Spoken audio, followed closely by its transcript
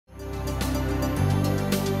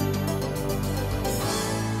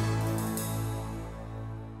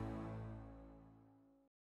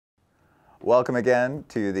Welcome again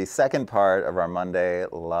to the second part of our Monday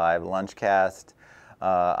live Lunchcast.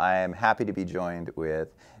 I am happy to be joined with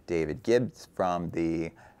David Gibbs from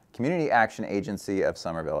the Community Action Agency of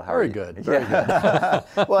Somerville. How are you? Very good. Very good.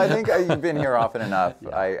 Well, I think you've been here often enough.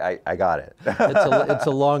 Yeah. I got it. It's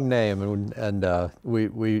a long name, and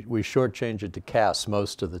we shortchange it to CAAS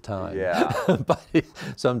most of the time. Yeah. But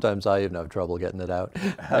sometimes I even have trouble getting it out.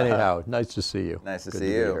 Anyhow, nice to see you. Nice to Good see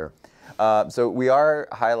be you. Here. So we are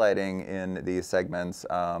highlighting in these segments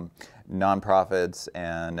nonprofits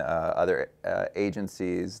and other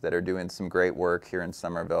agencies that are doing some great work here in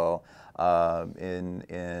Somerville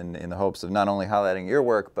in the hopes of not only highlighting your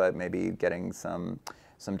work, but maybe getting some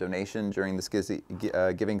donation during this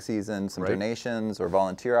giving season, some donations or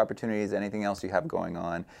volunteer opportunities, anything else you have going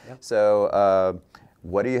on. Yep. So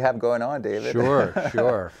what do you have going on, David?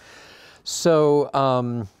 Sure.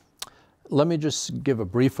 So let me just give a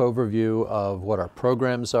brief overview of what our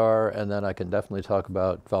programs are, and then I can definitely talk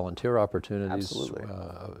about volunteer opportunities. Absolutely.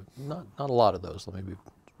 Not a lot of those. Let me be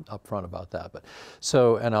upfront about that. But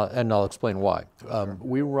so, and I'll explain why. Sure.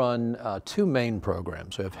 We run two main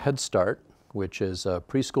programs. We have Head Start, which is a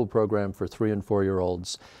preschool program for 3- and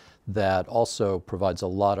 4-year-olds that also provides a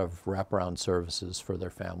lot of wraparound services for their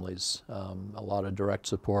families, a lot of direct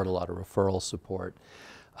support, a lot of referral support.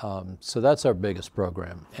 So that's our biggest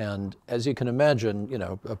program. And as you can imagine, you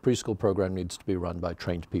know, a preschool program needs to be run by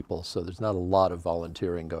trained people, so there's not a lot of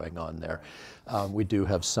volunteering going on there. We do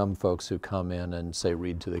have some folks who come in and, say,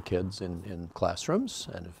 read to the kids in classrooms,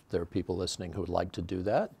 and if there are people listening who would like to do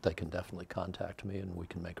that, they can definitely contact me and we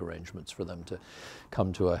can make arrangements for them to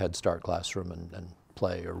come to a Head Start classroom and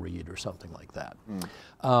play or read or something like that.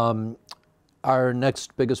 Our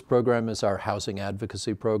next biggest program is our housing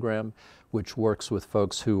advocacy program, which works with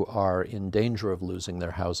folks who are in danger of losing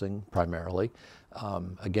their housing primarily.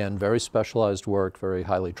 Again, very specialized work, very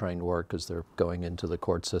highly trained work, because they're going into the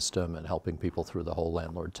court system and helping people through the whole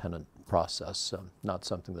landlord-tenant process. Not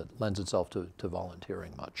something that lends itself to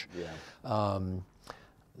volunteering much. Yeah.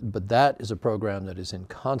 But that is a program that is in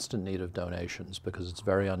constant need of donations because it's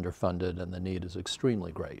very underfunded and the need is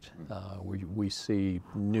extremely great. We see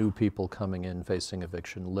new people coming in facing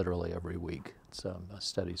eviction literally every week. It's a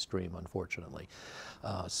steady stream, unfortunately.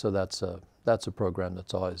 So that's a program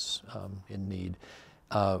that's always in need.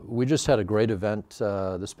 We just had a great event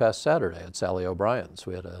this past Saturday at Sally O'Brien's.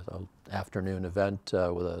 We had an afternoon event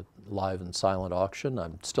with a live and silent auction.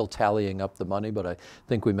 I'm still tallying up the money, but I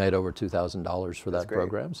think we made over $2,000 for that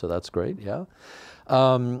program, so that's great, yeah.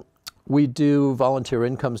 We do volunteer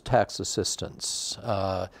income tax assistance.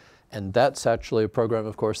 And that's actually a program,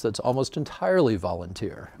 of course, that's almost entirely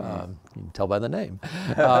volunteer. You can tell by the name.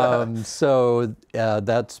 So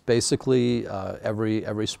that's basically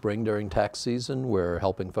every spring during tax season, we're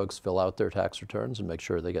helping folks fill out their tax returns and make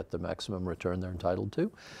sure they get the maximum return they're entitled to.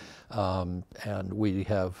 And we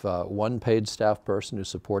have one paid staff person who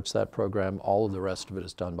supports that program. All of the rest of it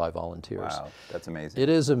is done by volunteers. Wow, that's amazing. It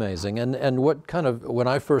is amazing. And what kind of, when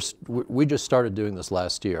I first, we just started doing this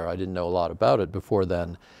last year. I didn't know a lot about it before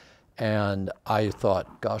then. And I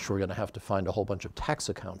thought, gosh, we're going to have to find a whole bunch of tax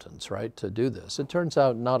accountants, right, to do this. It turns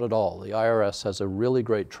out not at all. The IRS has a really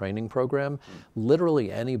great training program.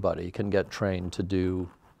 Literally anybody can get trained to do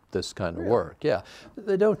this kind of work. Yeah,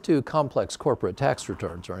 they don't do complex corporate tax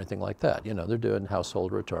returns or anything like that. You know, they're doing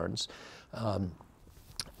household returns.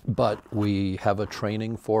 But we have a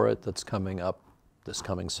training for it that's coming up this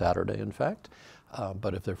coming Saturday, in fact.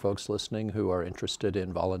 But if there are folks listening who are interested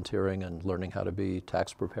in volunteering and learning how to be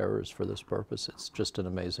tax preparers for this purpose, it's just an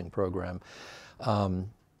amazing program.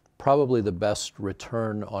 Probably the best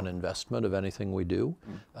return on investment of anything we do.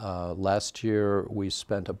 Last year we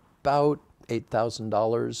spent about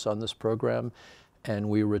 $8,000 on this program, and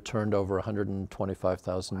we returned over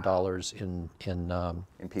 $125,000 in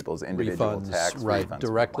people's individual refunds, tax refunds,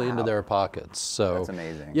 directly into their pockets. So that's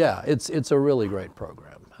amazing. Yeah, it's a really great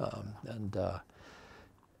program,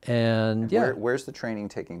 and yeah. Where's the training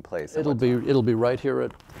taking place? It'll be right here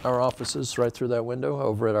at our offices, right through that window,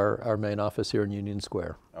 over at our main office here in Union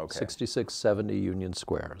Square. Okay. 6670 Union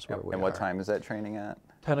Square is where we are. And what time is that training at?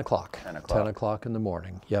 10 o'clock. 10 o'clock. 10 o'clock in the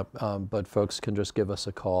morning. Yep. But folks can just give us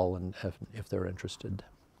a call and if they're interested.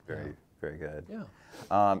 Very good. Yeah.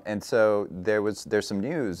 And so there's some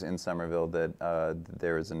news in Somerville that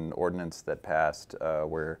there is an ordinance that passed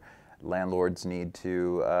where landlords need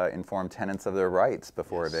to inform tenants of their rights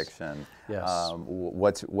before eviction. Yes.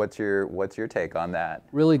 What's your take on that?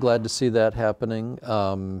 Really glad to see that happening.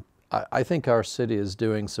 I think our city is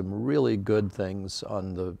doing some really good things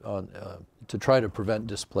to try to prevent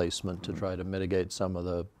displacement, to try to mitigate some of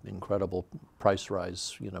the incredible price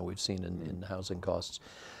rise we've seen in housing costs.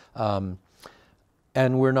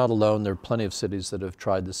 And we're not alone. There are plenty of cities that have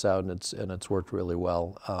tried this out, and it's worked really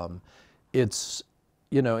well. It's,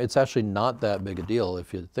 you know, it's actually not that big a deal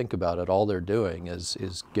if you think about it. All they're doing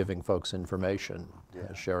is giving folks information,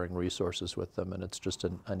 sharing resources with them, and it's just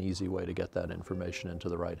an easy way to get that information into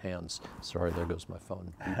the right hands. Sorry, there goes my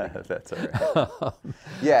phone. That's all right.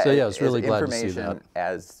 Yeah, so yeah, I was really glad to see that.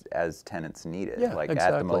 As tenants need it, Yeah, like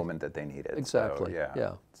exactly. at the moment that they need it. Exactly.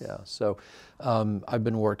 So, yeah. So I've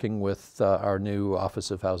been working with our new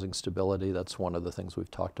Office of Housing Stability. That's one of the things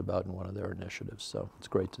we've talked about in one of their initiatives. So it's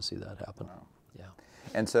great to see that happen. Wow. Yeah.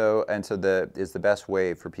 And so is the best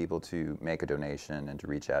way for people to make a donation and to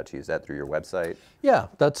reach out to you, is that through your website? Yeah,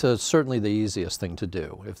 that's certainly the easiest thing to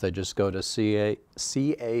do. If they just go to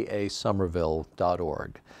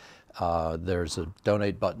CAASomerville.org. There's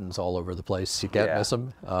donate buttons all over the place. You can't miss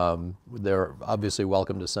them. They're obviously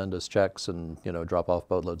welcome to send us checks and, you know, drop off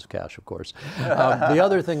boatloads of cash, of course. The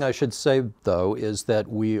other thing I should say, though, is that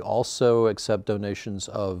we also accept donations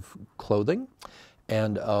of clothing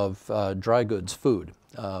and of dry goods, food,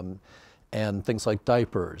 and things like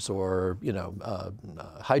diapers or, you know,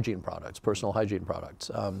 hygiene products, personal hygiene products.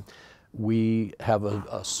 We have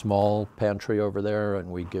a small pantry over there, and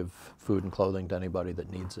we give food and clothing to anybody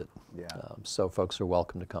that needs it. Yeah. So folks are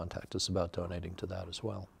welcome to contact us about donating to that as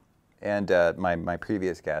well. And my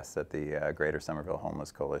previous guest at the Greater Somerville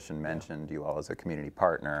Homeless Coalition mentioned you all as a community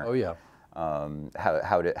partner. Oh, yeah.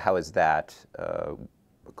 How is that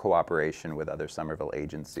cooperation with other Somerville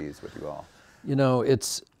agencies with you all? You know,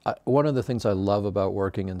 it's one of the things I love about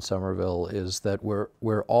working in Somerville is that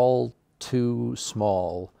we're all too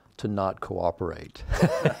small to not cooperate.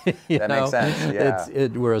 That makes sense, yeah.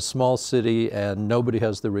 We're a small city, and nobody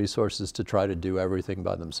has the resources to try to do everything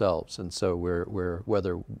by themselves. And so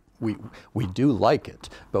whether we do like it,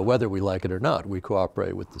 but whether we like it or not, we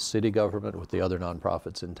cooperate with the city government, with the other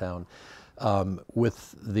nonprofits in town.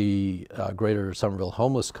 With the Greater Somerville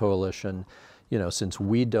Homeless Coalition, you know, since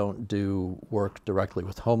we don't do work directly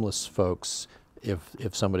with homeless folks,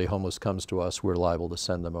 if somebody homeless comes to us, we're liable to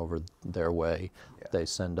send them over their way. Yeah. They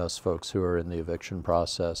send us folks who are in the eviction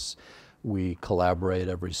process. We collaborate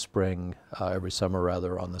every summer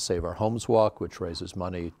rather, on the Save Our Homes Walk, which raises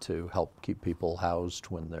money to help keep people housed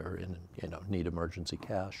when they're in, you know, need emergency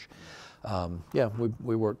cash. Yeah,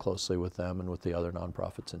 we work closely with them and with the other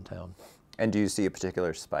nonprofits in town. And do you see a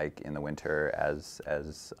particular spike in the winter as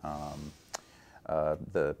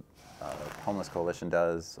the Homeless Coalition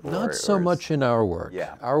does? Not so much in our work.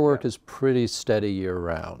 Yeah. Our work is pretty steady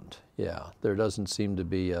year-round. Yeah, there doesn't seem to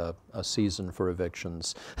be a season for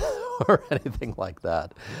evictions or anything like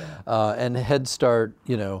that. Yeah. And Head Start,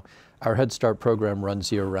 you know, our Head Start program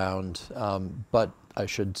runs year-round, but I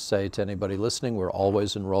should say to anybody listening, we're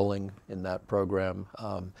always enrolling in that program.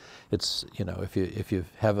 It's, you know, if you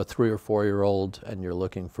have a 3 or 4-year-old and you're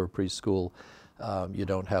looking for preschool, you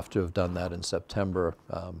don't have to have done that in September.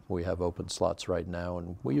 We have open slots right now,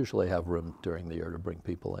 and we usually have room during the year to bring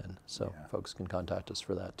people in. So folks can contact us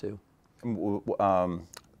for that too.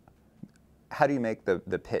 How do you make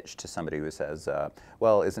the pitch to somebody who says,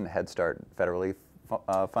 well, isn't Head Start federally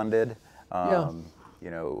funded? You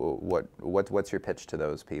know, what's your pitch to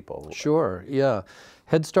those people? Sure, yeah.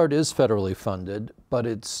 Head Start is federally funded, but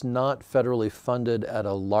it's not federally funded at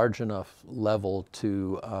a large enough level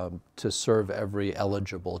to serve every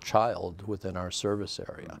eligible child within our service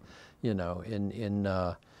area. You know,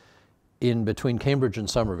 in between Cambridge and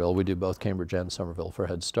Somerville, we do both Cambridge and Somerville for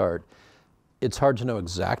Head Start. It's hard to know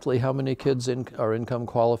exactly how many kids are income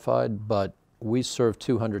qualified, but we serve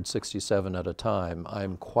 267 at a time.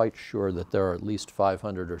 I'm quite sure that there are at least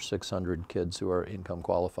 500 or 600 kids who are income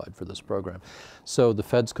qualified for this program. So the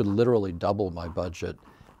feds could literally double my budget,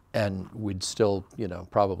 and we'd still, you know,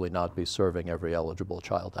 probably not be serving every eligible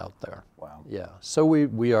child out there. Wow. Yeah. So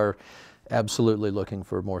we are absolutely looking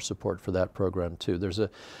for more support for that program too. There's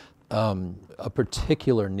a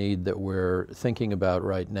particular need that we're thinking about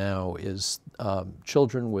right now is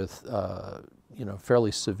children with you know,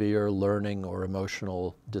 fairly severe learning or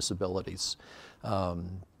emotional disabilities.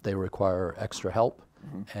 They require extra help,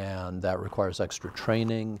 and that requires extra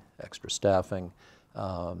training, extra staffing,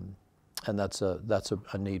 and that's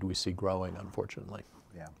a need we see growing, unfortunately.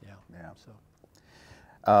 Yeah.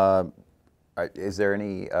 So. Is there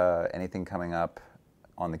anything coming up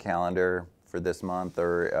on the calendar for this month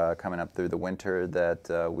or coming up through the winter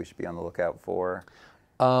that we should be on the lookout for?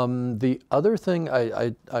 The other thing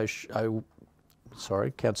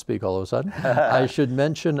sorry, can't speak all of a sudden. I should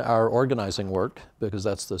mention our organizing work, because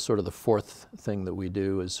that's the sort of the fourth thing that we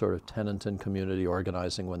do is sort of tenant and community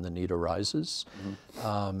organizing when the need arises.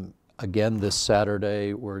 Again, this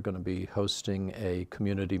Saturday, we're going to be hosting a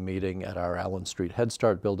community meeting at our Allen Street Head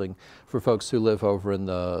Start building for folks who live over in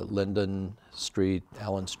the Linden Street,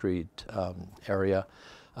 Allen Street area,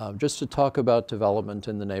 just to talk about development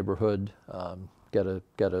in the neighborhood, get a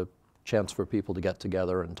chance for people to get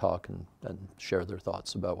together and talk and share their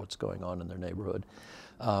thoughts about what's going on in their neighborhood.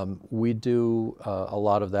 We do a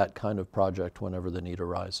lot of that kind of project whenever the need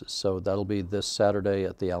arises. So that'll be this Saturday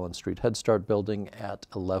at the Allen Street Head Start building at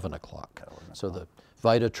 11 o'clock. So the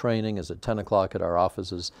VITA training is at 10 o'clock at our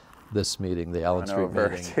offices. This meeting, the Allen Street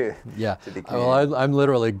meeting. To well, I'm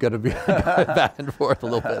literally going to be back and forth a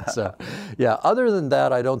little bit. So, yeah. Other than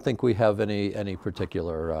that, I don't think we have any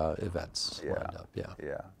particular events lined up.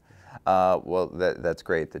 Yeah. Well, that's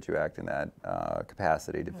great that you act in that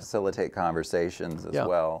capacity to facilitate conversations as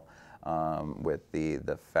well with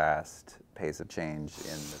the fast pace of change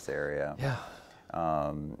in this area. Yeah.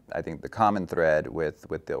 I think the common thread with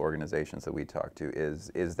the organizations that we talk to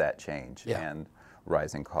is that change and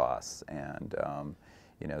rising costs, and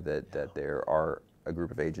that there are a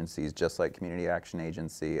group of agencies just like Community Action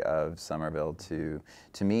Agency of Somerville to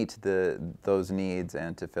meet those needs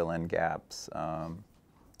and to fill in gaps.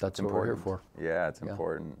 That's what we're here for. Yeah, it's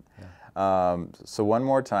important. Yeah. So one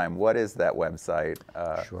more time, what is that website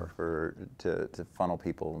to funnel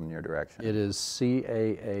people in your direction? It is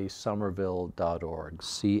CAASomerville.org,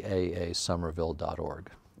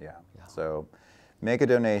 CAASomerville.org. Yeah. So make a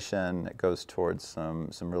donation. It goes towards some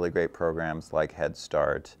really great programs like Head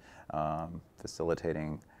Start,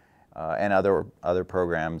 facilitating, and other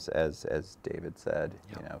programs, as David said,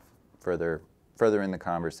 further in the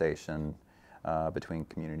conversation between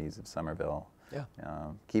communities of Somerville. Yeah.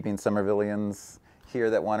 Keeping Somervillians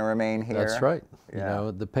here that want to remain here. That's right.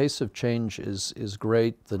 Yeah. The pace of change is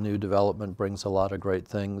great. The new development brings a lot of great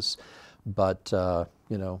things, but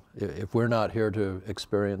if we're not here to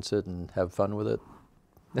experience it and have fun with it.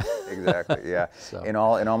 Exactly. Yeah. So. In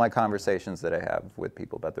all my conversations that I have with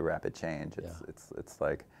people about the rapid change, it's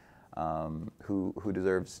like, who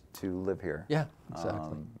deserves to live here? Yeah,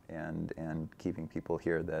 exactly. And keeping people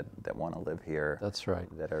here that want to live here. That's right.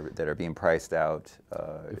 That are being priced out.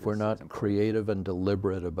 If we're not creative and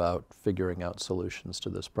deliberate about figuring out solutions to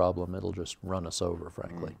this problem, it'll just run us over,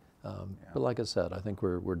 frankly. But like I said, I think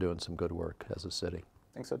we're doing some good work as a city.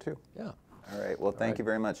 I think so too. Yeah. All right. Well, thank you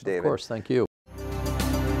very much, David. Of course. Thank you.